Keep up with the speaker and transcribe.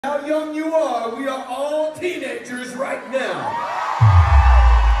young you are, we are all teenagers right now.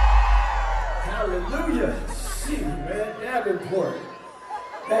 Hallelujah. Shoot, man, Davenport.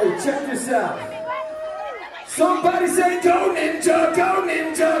 Hey, check this out. Somebody say, go ninja, go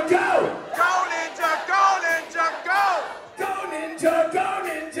ninja, go! Go ninja, go ninja, go! Go ninja, go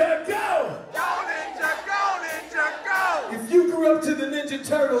ninja, go! Go ninja, go ninja, go! If you grew up to the Ninja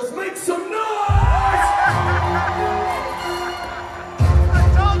Turtles, make some noise! I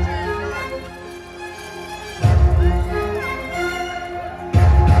told you!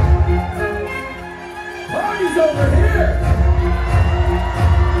 Party's over here!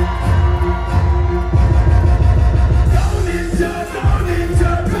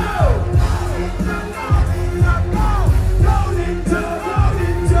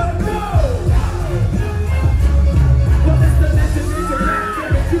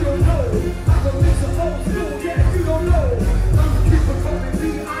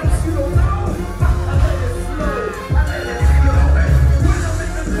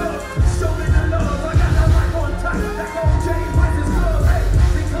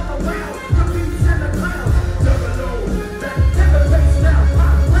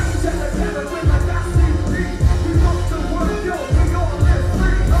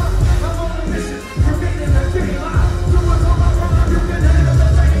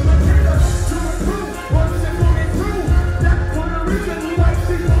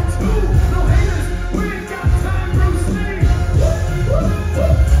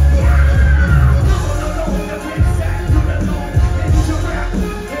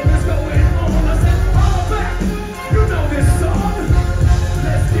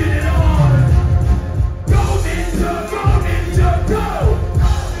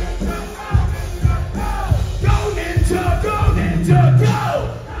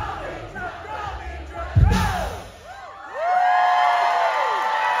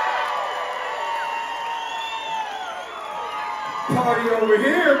 Party over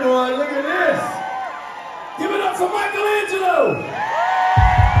here, boy. Look at this. Give it up for Michelangelo.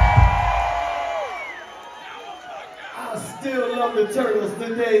 I still love the Turtles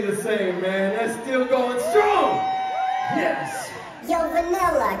today the same, man. That's still going strong. Yes. Yo,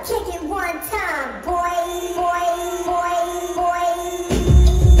 Vanilla, kick it one time, boy, boy, boy, boy.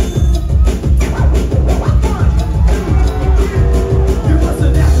 You must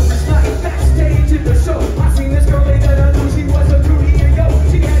have never been like backstage in the show. I seen this girl later than I knew she was a cutie and yo.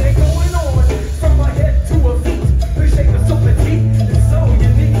 She had it going on from her head to her feet. Her shape was so petite and so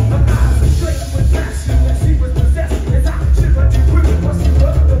unique. Her eyes were straight with passion and she was possessed. As I shivered and quivered, what she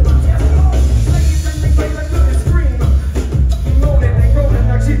rubbed on my chest. Ladies and they gave a good scream. Moaning and groaning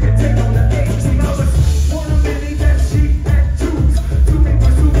like she could take on the age. I was one of many that she had choose. To me,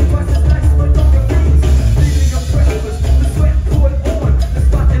 pursuing was as nice but don't confuse. Leaving your breathless, the sweat poured on. The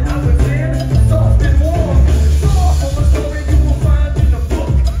spot that I was in, soft and warm. So from a story you will find in the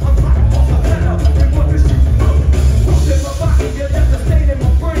book. I'm hot off a letter, and what does she look? Looked at my body, yeah, that's a stain in my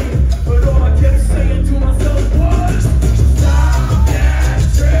brain. But all I kept saying to myself was, stop that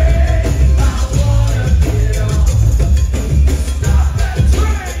train, I wanna get on. Stop that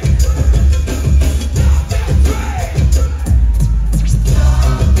train, stop that train, stop that train, I wanna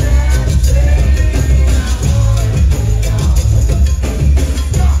get on.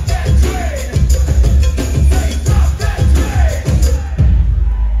 Stop that train, say stop that train.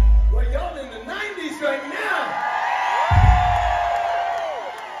 Well, y'all in the 90s right now.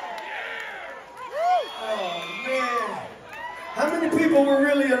 Oh, man. How many people were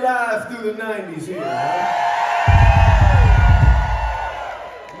really alive through the 90s here, huh?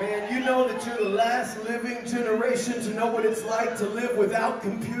 Man, you know that you're the last living generation to know what it's like to live without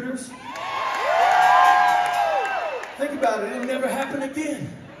computers? Think about it, it'll never happen again.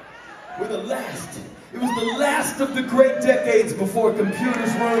 We're the last. It was the last of the great decades before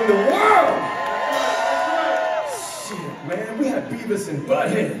computers ruled the world. Shit, man, we had Beavis and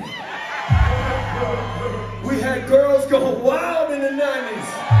Butthead. We had girls going wild in the 90s.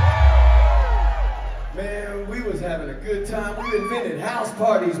 Man, we was having a good time. We invented house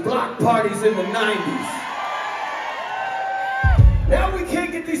parties, block parties in the 90s. Now we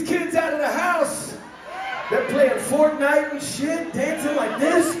can't get these kids out of the house. They're playing Fortnite and shit, dancing like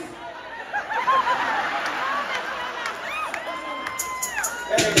this.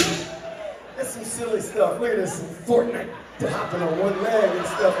 Hey, that's some silly stuff. Look at this, Fortnite hopping on one leg and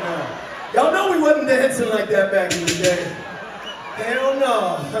stuff now. Y'all know we wasn't dancing like that back in the day. Hell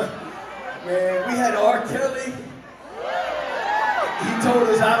no. Man, we had R. Kelly. He told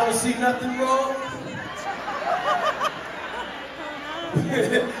us I don't see nothing wrong.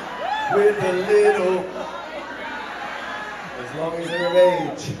 With a little, As long as they're of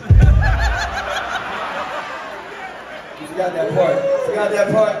age. You forgot that part. Forgot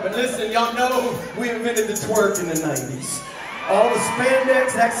that part. But listen, y'all know we invented the twerk in the 90s. All the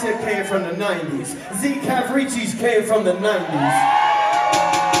spandex, that shit came from the 90s. Z Cavricis came from the 90s.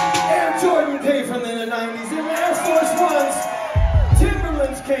 Air Jordan came from the 90s. And Air Force Ones,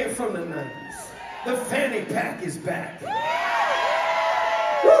 Timberlands came from the 90s. The fanny pack is back.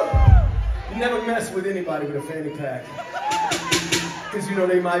 Woo! You never mess with anybody with a fanny pack. Because you know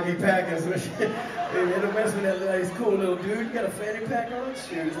they might be packing some shit. Hey, don't mess with that nice cool little dude. You got a fanny pack on?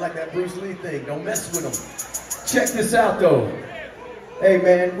 Shit, it's like that Bruce Lee thing. Don't mess with them. Check this out though. Hey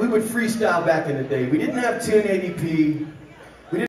man, we would freestyle back in the day. We didn't have 1080p.